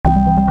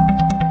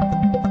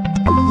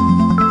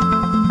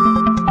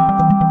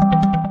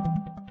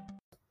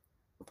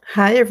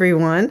Hi,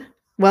 everyone.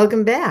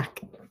 Welcome back.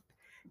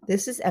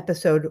 This is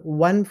episode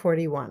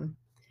 141.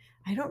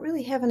 I don't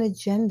really have an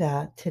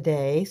agenda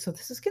today, so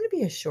this is going to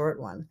be a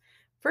short one.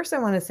 First, I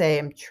want to say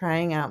I'm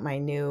trying out my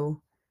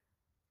new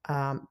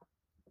um,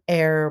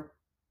 AirPods.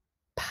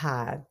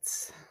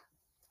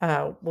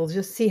 We'll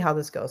just see how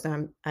this goes.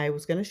 Now, I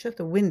was going to shut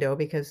the window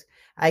because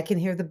I can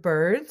hear the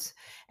birds,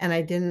 and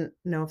I didn't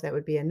know if that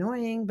would be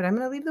annoying, but I'm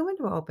going to leave the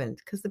window open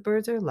because the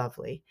birds are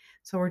lovely.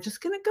 So we're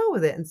just going to go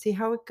with it and see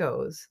how it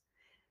goes.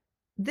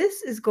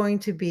 This is going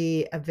to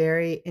be a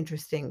very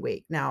interesting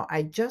week. Now,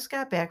 I just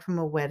got back from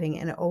a wedding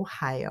in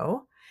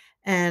Ohio,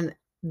 and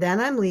then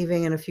I'm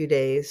leaving in a few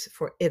days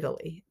for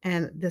Italy.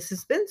 And this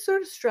has been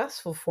sort of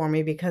stressful for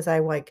me because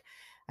I want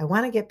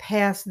to get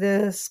past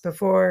this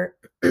before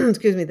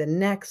excuse me, the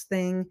next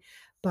thing,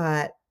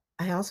 but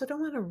I also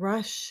don't want to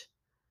rush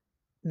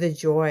the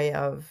joy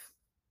of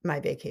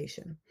my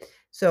vacation.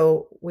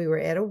 So we were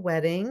at a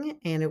wedding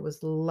and it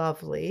was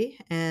lovely,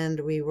 and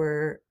we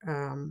were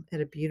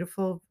at a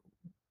beautiful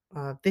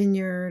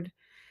vineyard.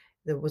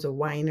 There was a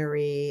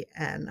winery,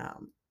 and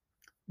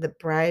the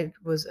bride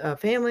was a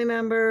family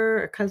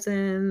member, a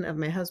cousin of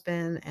my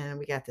husband, and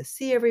we got to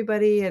see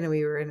everybody. And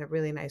we were in a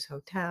really nice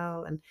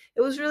hotel, and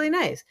it was really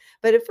nice.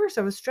 But at first,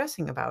 I was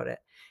stressing about it,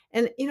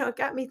 and it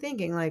got me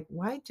thinking, like,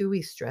 why do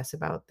we stress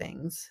about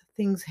things?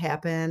 Things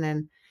happen,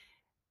 and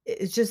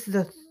it's just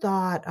the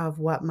thought of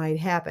what might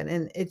happen,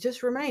 and it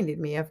just reminded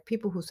me of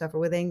people who suffer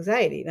with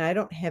anxiety. Now, I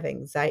don't have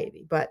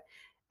anxiety, but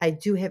I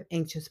do have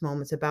anxious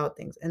moments about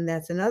things, and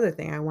that's another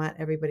thing I want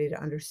everybody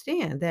to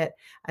understand, that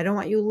I don't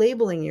want you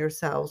labeling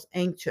yourselves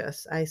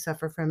anxious. I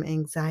suffer from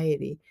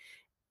anxiety.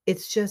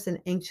 It's just an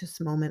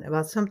anxious moment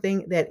about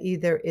something that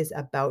either is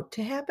about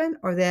to happen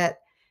or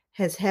that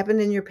has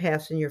happened in your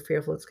past and you're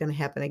fearful it's gonna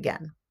happen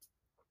again.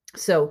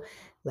 So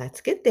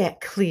let's get that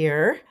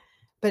clear.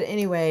 But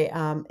anyway,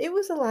 it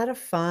was a lot of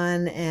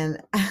fun.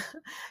 And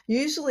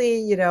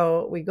usually,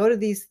 we go to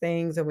these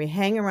things and we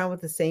hang around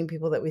with the same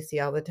people that we see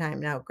all the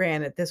time. Now,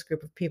 granted, this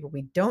group of people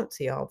we don't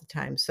see all the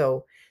time.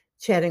 So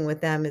chatting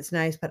with them is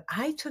nice. But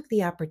I took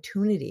the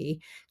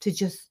opportunity to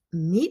just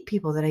meet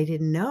people that I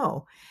didn't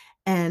know.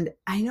 And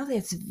I know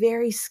that's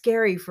very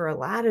scary for a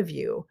lot of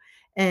you.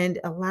 And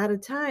a lot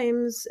of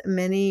times,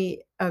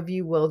 many of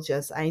you will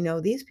just, I know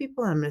these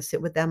people, I'm going to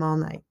sit with them all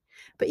night.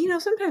 But,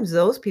 sometimes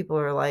those people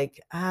are like,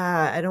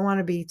 I don't want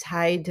to be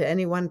tied to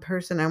any one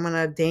person. I want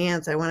to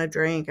dance. I want to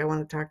drink. I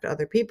want to talk to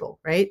other people.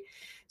 Right.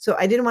 So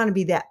I didn't want to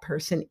be that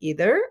person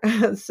either.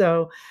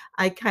 So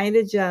I kind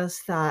of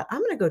just thought, I'm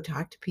going to go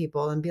talk to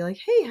people and be like,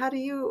 hey,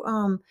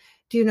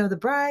 do you know the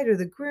bride or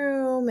the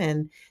groom?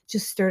 And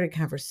just started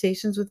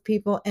conversations with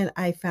people. And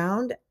I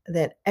found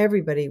that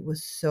everybody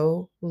was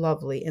so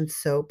lovely and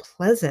so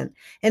pleasant.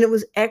 And it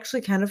was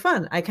actually kind of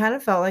fun. I kind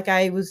of felt like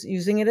I was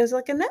using it as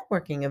like a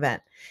networking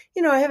event.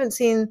 I haven't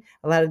seen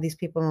a lot of these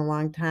people in a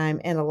long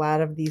time, and a lot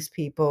of these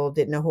people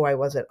didn't know who I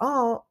was at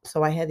all.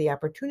 So I had the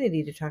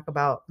opportunity to talk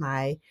about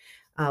my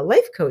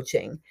life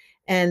coaching,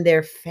 and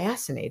they're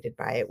fascinated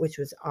by it, which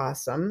was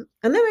awesome.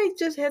 And then I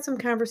just had some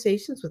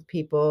conversations with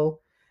people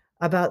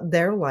about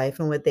their life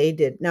and what they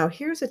did. Now,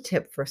 here's a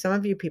tip for some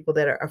of you people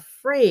that are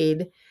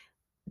afraid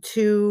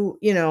to,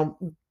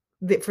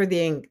 for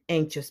the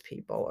anxious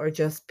people, or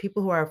just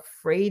people who are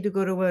afraid to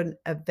go to an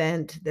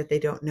event that they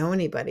don't know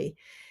anybody.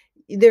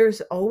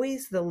 There's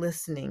always the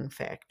listening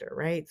factor,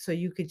 right? So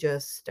you could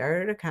just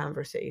start a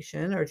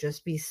conversation or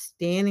just be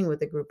standing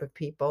with a group of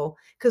people,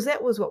 because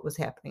that was what was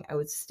happening. I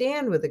would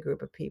stand with a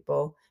group of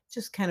people,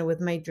 just kind of with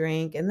my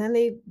drink, and then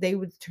they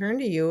would turn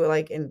to you,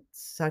 like, and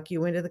suck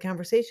you into the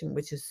conversation,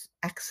 which is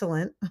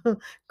excellent.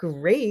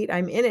 Great.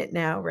 I'm in it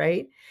now,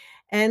 right?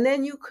 And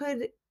then you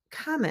could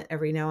comment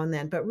every now and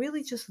then, but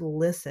really just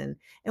listen.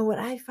 And what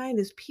I find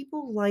is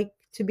people like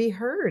to be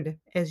heard,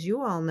 as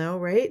you all know,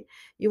 right?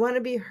 You want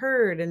to be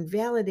heard and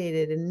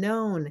validated and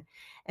known.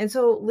 And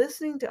so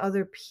listening to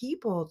other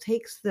people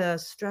takes the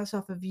stress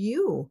off of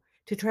you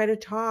to try to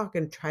talk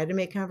and try to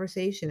make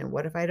conversation. And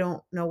what if I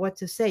don't know what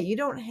to say? You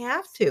don't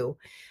have to,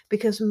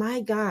 because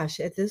my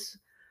gosh, at this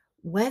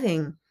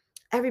wedding,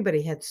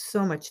 everybody had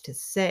so much to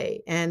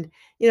say. And,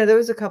 there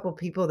was a couple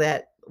people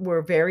that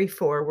were very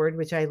forward,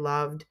 which I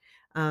loved.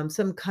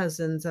 Some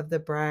cousins of the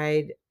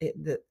bride,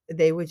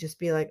 they would just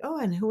be like, "Oh,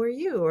 and who are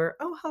you?" Or,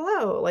 "Oh,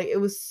 hello." Like,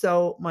 it was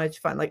so much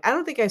fun. Like, I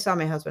don't think I saw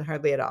my husband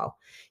hardly at all.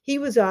 He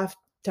was off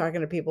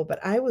talking to people, but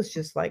I was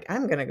just like,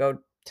 I'm going to go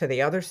to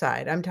the other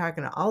side. I'm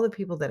talking to all the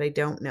people that I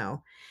don't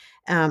know.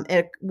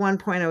 At one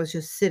point, I was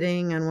just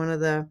sitting on one of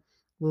the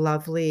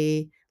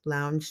lovely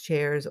lounge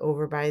chairs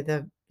over by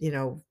the,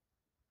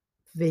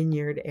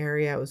 vineyard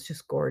area. It was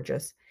just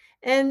gorgeous.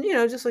 And,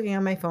 just looking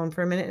on my phone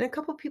for a minute, and a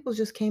couple people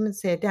just came and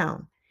sat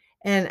down.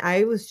 And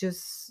I was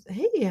just,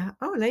 hey,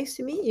 oh, nice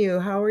to meet you.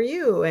 How are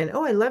you? And,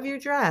 oh, I love your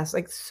dress.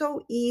 Like,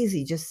 so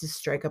easy just to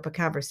strike up a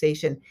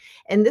conversation.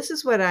 And this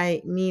is what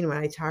I mean when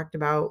I talked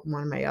about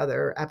one of my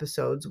other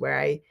episodes where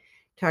I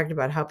talked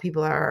about how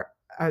people are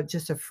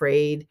just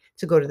afraid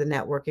to go to the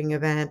networking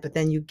event, but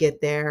then you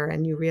get there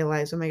and you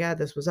realize, oh my God,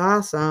 this was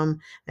awesome.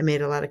 I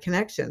made a lot of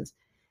connections.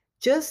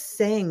 just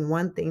saying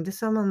one thing to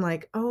someone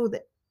like, "Oh,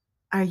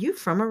 are you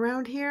from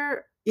around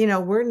here?"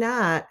 "We're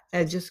not,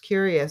 just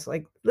curious."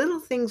 Like, little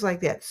things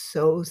like that,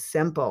 so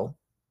simple.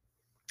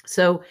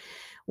 So,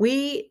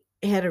 we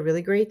had a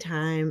really great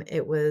time.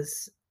 It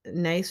was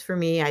nice for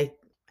me. I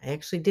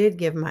actually did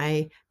give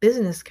my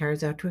business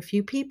cards out to a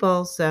few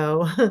people,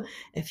 so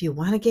if you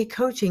wanna get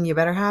coaching, you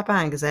better hop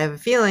on because I have a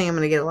feeling I'm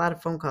gonna get a lot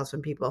of phone calls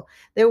from people.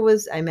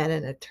 I met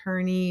an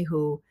attorney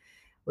who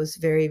was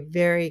very,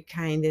 very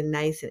kind and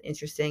nice and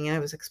interesting, and I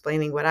was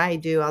explaining what I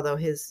do, although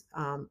his,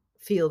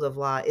 field of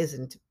law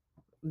isn't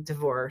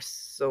divorce.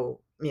 So,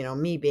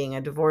 me being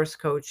a divorce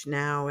coach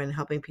now and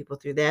helping people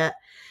through that.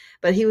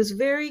 But he was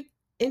very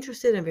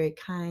interested and very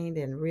kind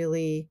and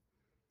really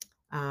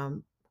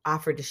um,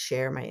 offered to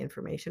share my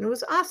information. It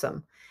was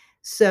awesome.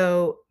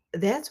 So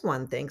that's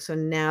one thing. So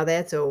now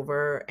that's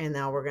over, and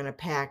now we're going to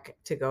pack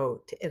to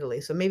go to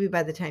Italy. So maybe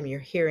by the time you're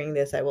hearing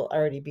this, I will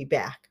already be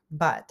back.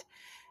 But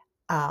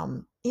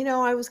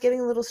I was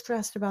getting a little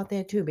stressed about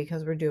that too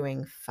because we're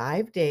doing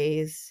 5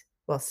 days,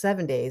 well,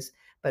 7 days,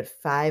 but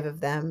 5 of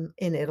them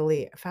in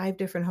Italy, 5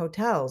 different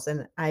hotels,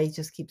 and I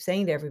just keep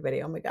saying to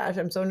everybody, "Oh my gosh,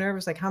 I'm so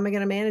nervous, like, how am I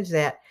gonna manage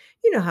that?"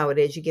 You know how it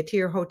is, you get to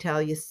your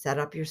hotel, you set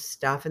up your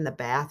stuff in the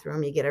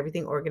bathroom, you get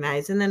everything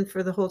organized, and then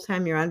for the whole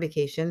time you're on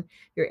vacation,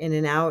 you're in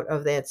and out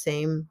of that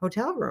same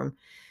hotel room.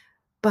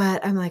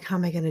 But I'm like, "How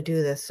am I gonna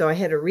do this?" So I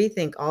had to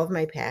rethink all of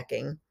my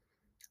packing.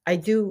 I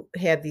do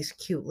have these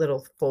cute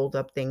little fold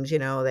up things,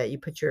 that you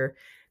put your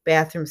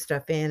bathroom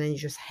stuff in and you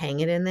just hang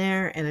it in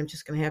there, and I'm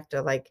just gonna have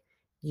to, like,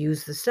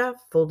 use the stuff,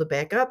 fold it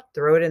back up,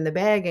 throw it in the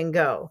bag, and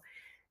go.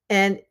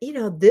 And,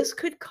 this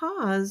could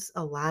cause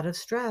a lot of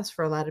stress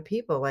for a lot of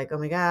people, like, "Oh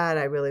my god,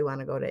 I really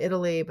wanna go to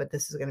Italy, but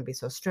this is gonna be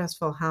so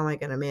stressful. How am I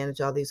gonna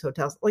manage all these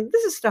hotels?" Like,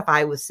 this is stuff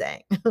I was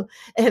saying.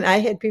 And I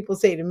had people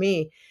say to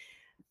me,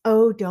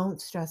 "Oh, don't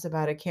stress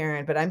about it,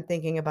 Karen," but I'm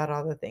thinking about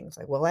all the things,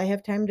 like, will I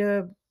have time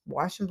to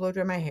wash and blow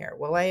dry my hair?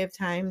 Will I have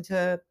time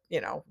to,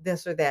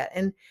 this or that?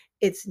 And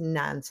it's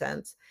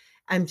nonsense.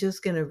 I'm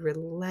just gonna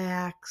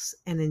relax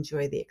and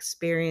enjoy the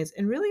experience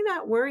and really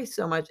not worry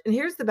so much. And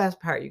here's the best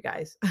part, you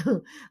guys.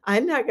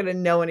 I'm not gonna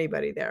know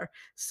anybody there.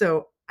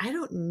 So I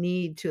don't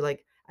need to,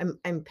 like,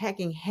 I'm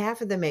packing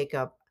half of the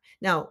makeup.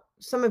 Now,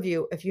 some of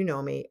you, if you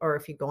know me or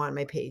if you go on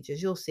my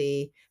pages, you'll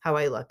see how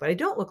I look, but I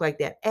don't look like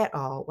that at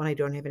all when I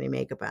don't have any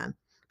makeup on.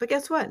 But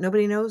guess what?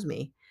 Nobody knows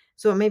me.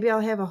 So maybe I'll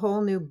have a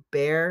whole new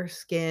bare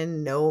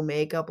skin, no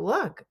makeup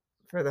look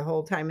for the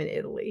whole time in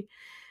Italy.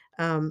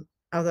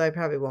 Although I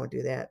probably won't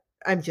do that.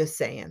 I'm just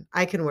saying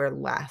I can wear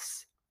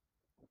less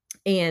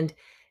and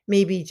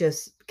maybe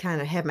just kind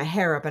of have my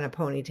hair up in a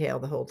ponytail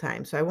the whole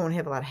time. So I won't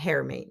have a lot of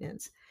hair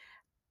maintenance.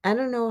 I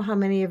don't know how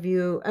many of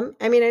you,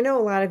 I mean, I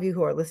know a lot of you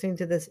who are listening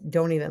to this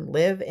don't even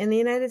live in the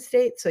United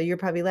States. So you're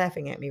probably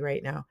laughing at me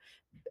right now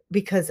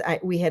because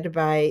we had to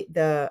buy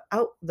the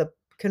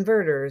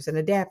converters and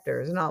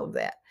adapters and all of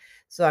that.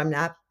 So I'm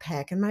not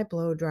packing my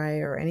blow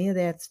dryer or any of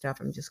that stuff.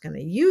 I'm just going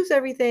to use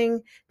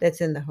everything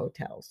that's in the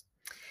hotels.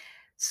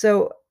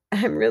 So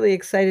I'm really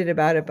excited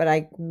about it, but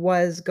I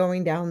was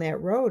going down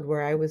that road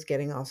where I was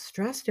getting all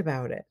stressed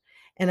about it.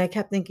 And I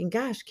kept thinking,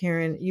 gosh,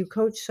 Karen, you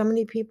coach so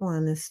many people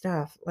on this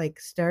stuff. Like,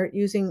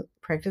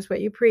 practice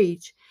what you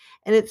preach.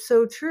 And it's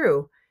so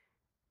true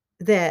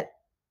that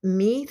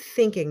me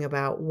thinking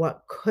about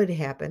what could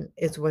happen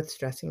is what's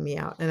stressing me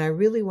out. And I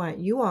really want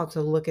you all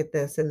to look at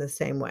this in the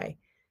same way.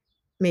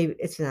 Maybe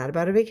it's not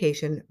about a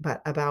vacation,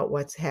 but about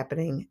what's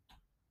happening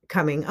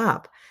coming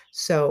up.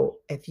 So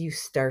if you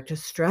start to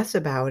stress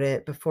about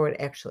it before it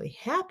actually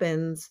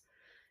happens,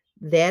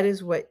 that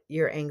is what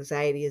your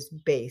anxiety is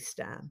based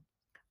on.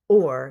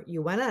 Or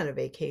you went on a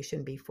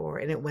vacation before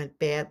and it went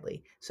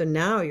badly. So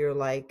now you're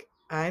like,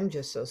 I'm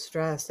just so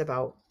stressed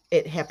about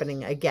it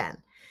happening again.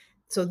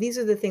 So these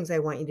are the things I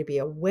want you to be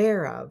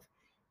aware of,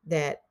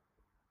 that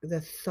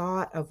the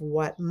thought of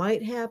what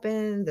might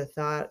happen, the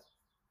thought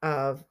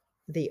of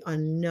the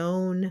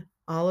unknown,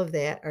 all of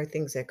that are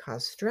things that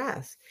cause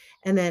stress.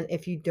 And then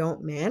if you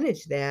don't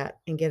manage that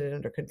and get it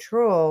under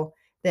control,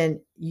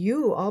 then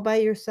you all by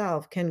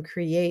yourself can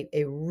create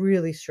a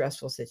really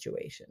stressful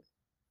situation.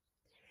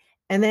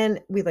 And then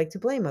we like to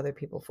blame other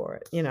people for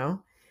it.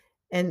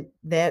 And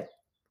that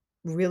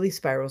really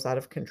spirals out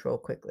of control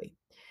quickly.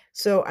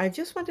 So I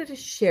just wanted to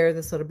share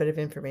this little bit of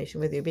information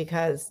with you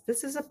because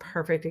this is a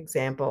perfect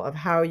example of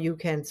how you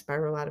can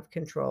spiral out of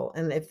control.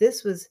 And if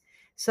this was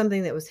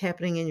something that was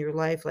happening in your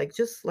life, like,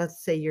 just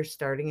let's say you're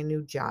starting a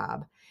new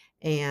job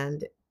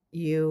and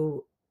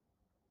you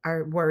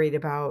are worried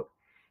about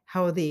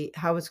how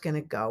it's going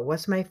to go.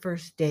 What's my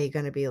first day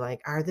going to be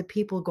like? Are the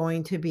people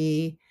going to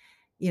be,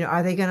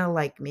 are they going to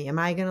like me? Am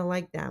I going to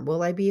like them?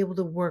 Will I be able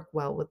to work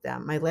well with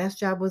them? My last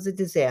job was a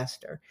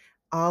disaster.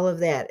 All of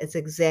that. It's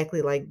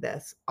exactly like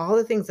this. All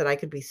the things that I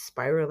could be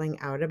spiraling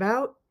out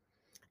about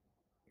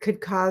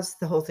could cause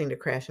the whole thing to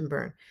crash and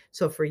burn.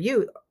 So for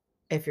you,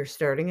 if you're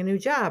starting a new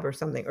job or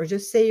something, or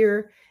just say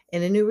you're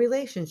in a new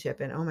relationship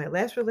and, oh, my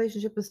last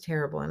relationship was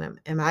terrible, and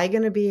am I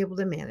going to be able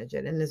to manage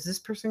it? And is this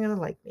person going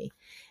to like me?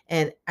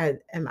 And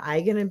am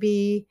I going to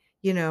be,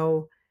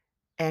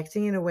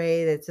 acting in a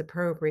way that's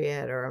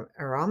appropriate,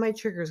 or all my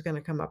triggers going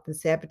to come up and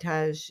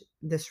sabotage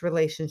this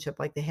relationship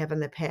like they have in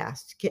the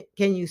past.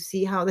 Can you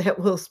see how that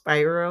will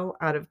spiral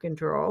out of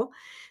control?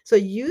 So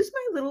use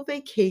my little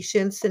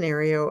vacation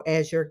scenario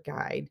as your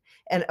guide.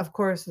 And of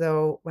course,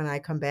 though, when I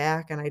come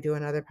back and I do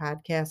another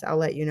podcast, I'll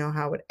let you know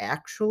how it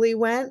actually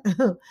went.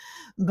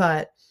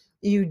 But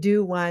you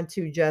do want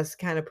to just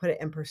kind of put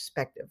it in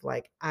perspective.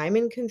 Like, I'm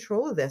in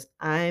control of this.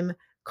 I'm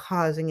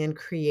causing and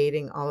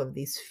creating all of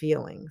these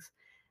feelings.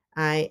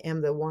 I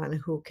am the one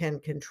who can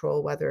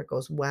control whether it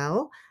goes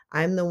well.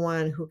 I'm the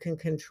one who can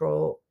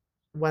control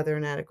whether or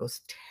not it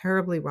goes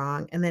terribly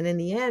wrong. And then in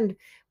the end,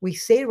 we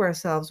say to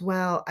ourselves,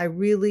 well, I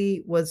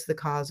really was the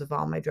cause of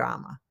all my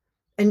drama.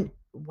 And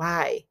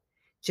why?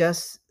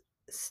 Just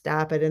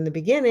stop it in the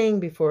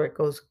beginning before it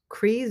goes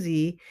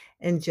crazy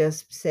and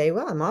just say,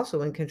 well, I'm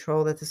also in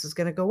control that this is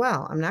going to go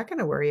well. I'm not going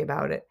to worry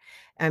about it.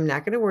 I'm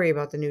not going to worry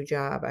about the new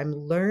job. I'm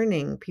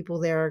learning. People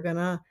there are going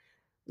to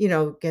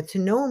get to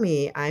know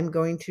me. I'm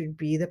going to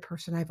be the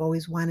person I've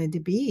always wanted to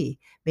be.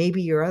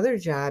 Maybe your other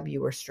job, you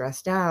were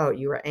stressed out,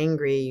 you were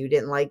angry, you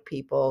didn't like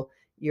people,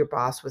 your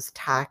boss was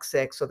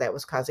toxic, so that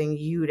was causing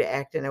you to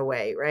act in a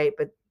way, right?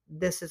 But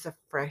this is a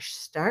fresh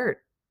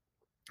start,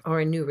 or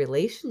a new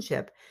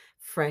relationship,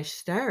 fresh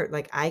start.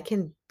 Like, I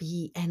can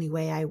be any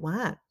way I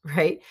want,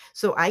 right?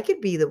 So I could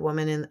be the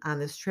woman on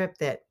this trip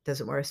that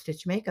doesn't wear a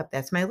stitch makeup.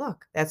 That's my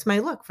look. That's my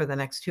look for the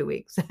next 2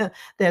 weeks.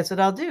 That's what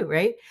I'll do,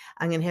 right?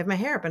 I'm going to have my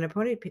hair up in a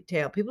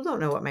ponytail. People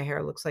don't know what my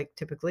hair looks like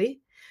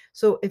typically.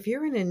 So if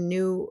you're in a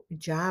new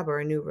job or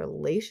a new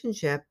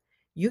relationship,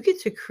 you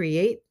get to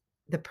create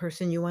the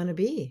person you want to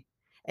be.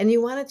 And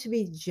you want it to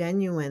be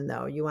genuine,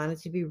 though. You want it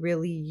to be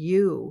really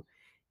you.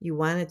 You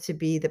want it to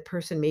be the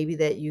person maybe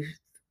that you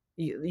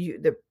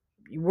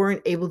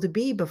weren't able to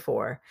be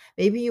before.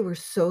 Maybe you were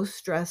so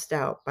stressed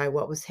out by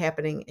what was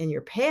happening in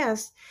your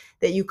past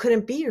that you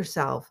couldn't be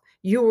yourself.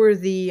 You were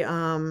the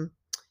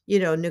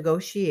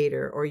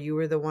negotiator, or you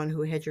were the one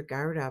who had your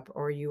guard up,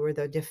 or you were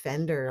the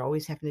defender,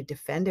 always having to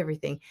defend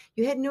everything.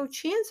 You had no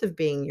chance of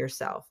being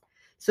yourself.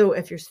 So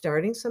if you're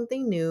starting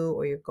something new,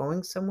 or you're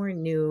going somewhere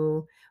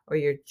new, or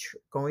you're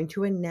going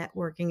to a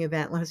networking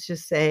event, let's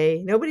just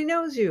say, nobody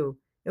knows you.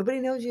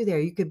 Nobody knows you there.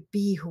 You could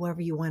be whoever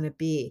you want to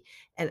be.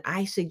 And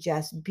I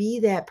suggest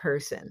be that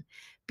person.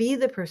 Be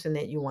the person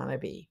that you want to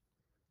be,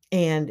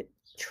 and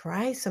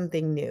try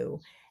something new,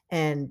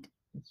 and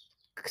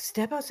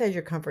step outside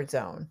your comfort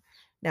zone.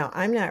 Now,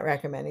 I'm not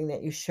recommending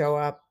that you show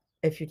up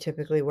if you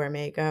typically wear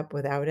makeup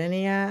without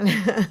any on,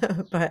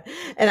 but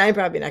and I'm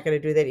probably not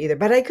going to do that either,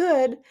 but I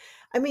could.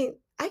 I mean,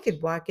 I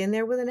could walk in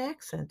there with an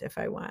accent if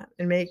I want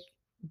and make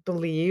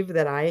believe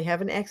that I have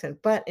an accent,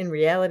 but in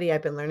reality,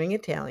 I've been learning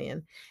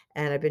Italian,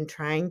 and I've been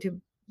trying to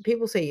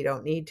people say you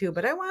don't need to,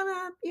 but I want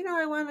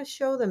to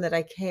show them that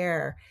I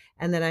care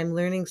and that I'm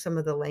learning some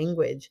of the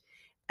language.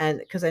 And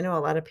because I know a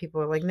lot of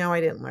people are like, no, I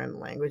didn't learn the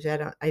language.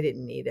 I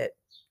didn't need it.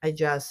 I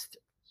just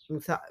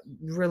thought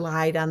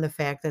relied on the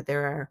fact that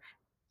there are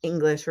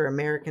English or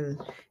American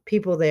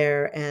people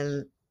there,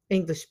 and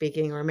English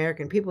speaking or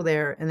American people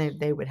there, and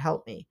they would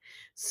help me.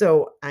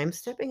 So I'm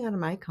stepping out of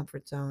my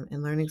comfort zone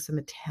and learning some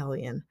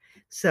Italian.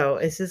 So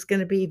this is going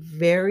to be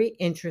very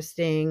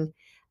interesting.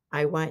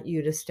 I want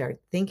you to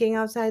start thinking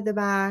outside the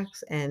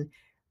box and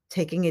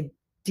taking a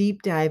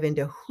deep dive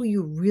into who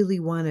you really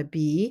want to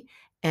be,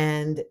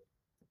 and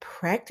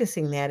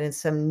practicing that in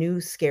some new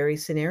scary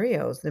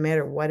scenarios, no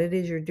matter what it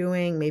is you're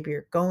doing. Maybe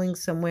you're going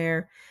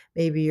somewhere,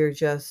 maybe you're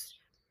just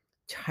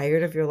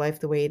tired of your life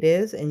the way it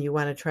is and you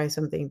want to try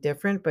something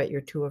different, but you're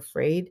too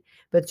afraid.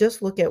 But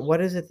just look at,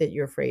 what is it that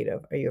you're afraid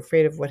of? Are you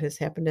afraid of what has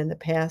happened in the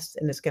past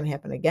and it's going to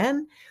happen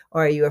again?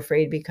 Or are you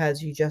afraid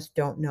because you just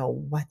don't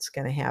know what's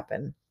going to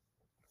happen?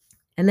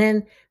 And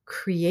then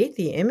create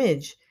the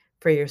image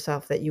for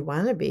yourself that you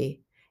want to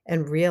be,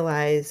 and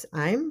realize,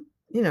 I'm,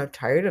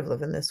 tired of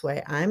living this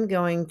way. I'm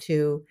going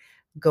to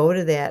go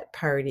to that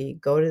party,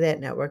 go to that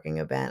networking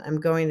event.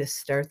 I'm going to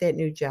start that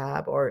new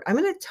job, or I'm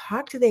going to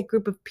talk to that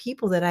group of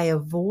people that I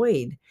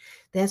avoid.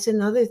 That's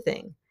another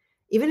thing.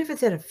 Even if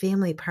it's at a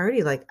family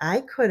party, like,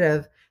 I could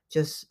have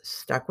just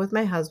stuck with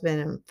my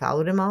husband and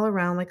followed him all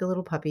around like a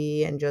little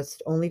puppy and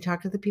just only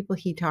talked to the people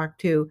he talked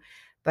to.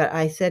 But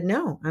I said,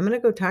 "No, I'm gonna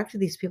go talk to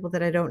these people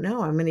that I don't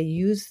know. I'm gonna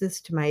use this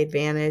to my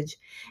advantage."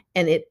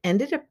 And it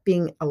ended up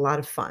being a lot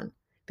of fun,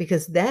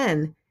 because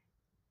then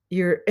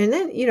here's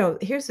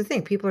the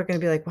thing, people are gonna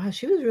be like, "Wow,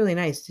 she was really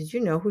nice. Did you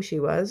know who she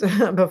was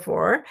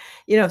before?"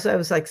 So I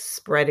was, like,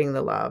 spreading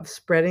the love,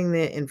 spreading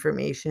the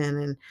information,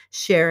 and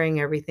sharing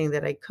everything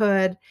that I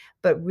could,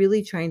 but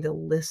really trying to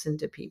listen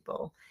to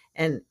people.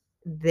 And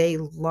they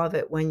love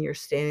it when you're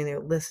standing there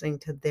listening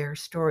to their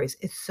stories.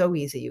 It's so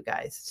easy, you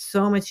guys.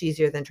 So much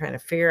easier than trying to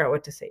figure out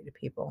what to say to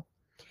people.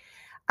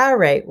 All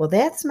right, well,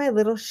 that's my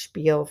little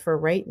spiel for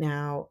right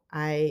now.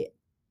 I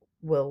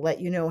will let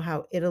you know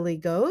how Italy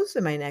goes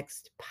in my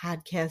next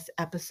podcast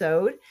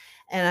episode.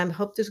 And I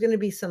hope there's going to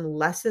be some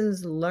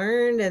lessons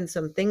learned and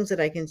some things that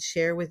I can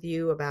share with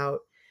you about,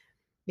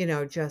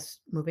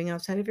 just moving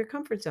outside of your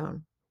comfort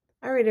zone.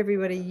 All right,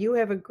 everybody, you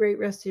have a great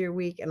rest of your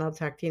week, and I'll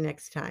talk to you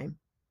next time.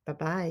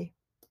 Bye-bye.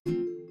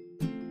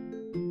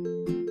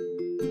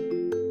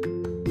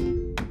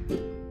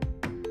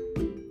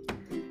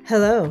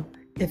 Hello.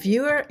 If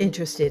you are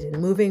interested in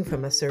moving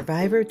from a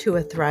survivor to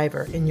a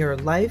thriver in your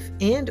life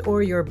and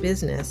or your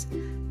business,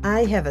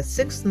 I have a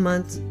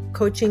 6-month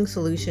coaching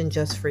solution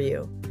just for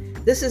you.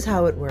 This is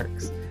how it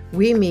works.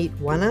 We meet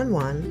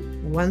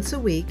one-on-one once a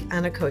week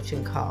on a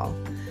coaching call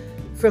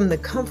from the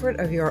comfort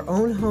of your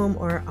own home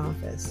or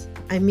office.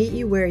 I meet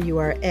you where you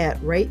are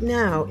at right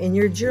now in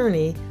your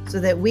journey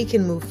so that we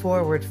can move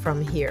forward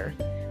from here.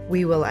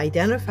 We will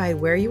identify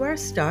where you are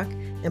stuck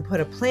and put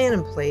a plan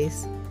in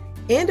place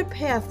and a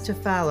path to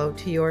follow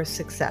to your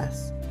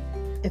success.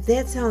 If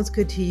that sounds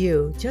good to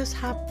you, just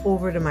hop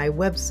over to my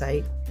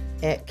website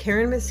at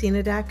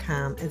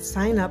KarenMessina.com and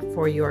sign up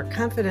for your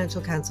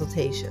confidential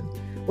consultation.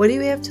 What do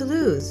you have to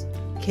lose?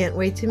 Can't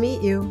wait to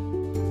meet you.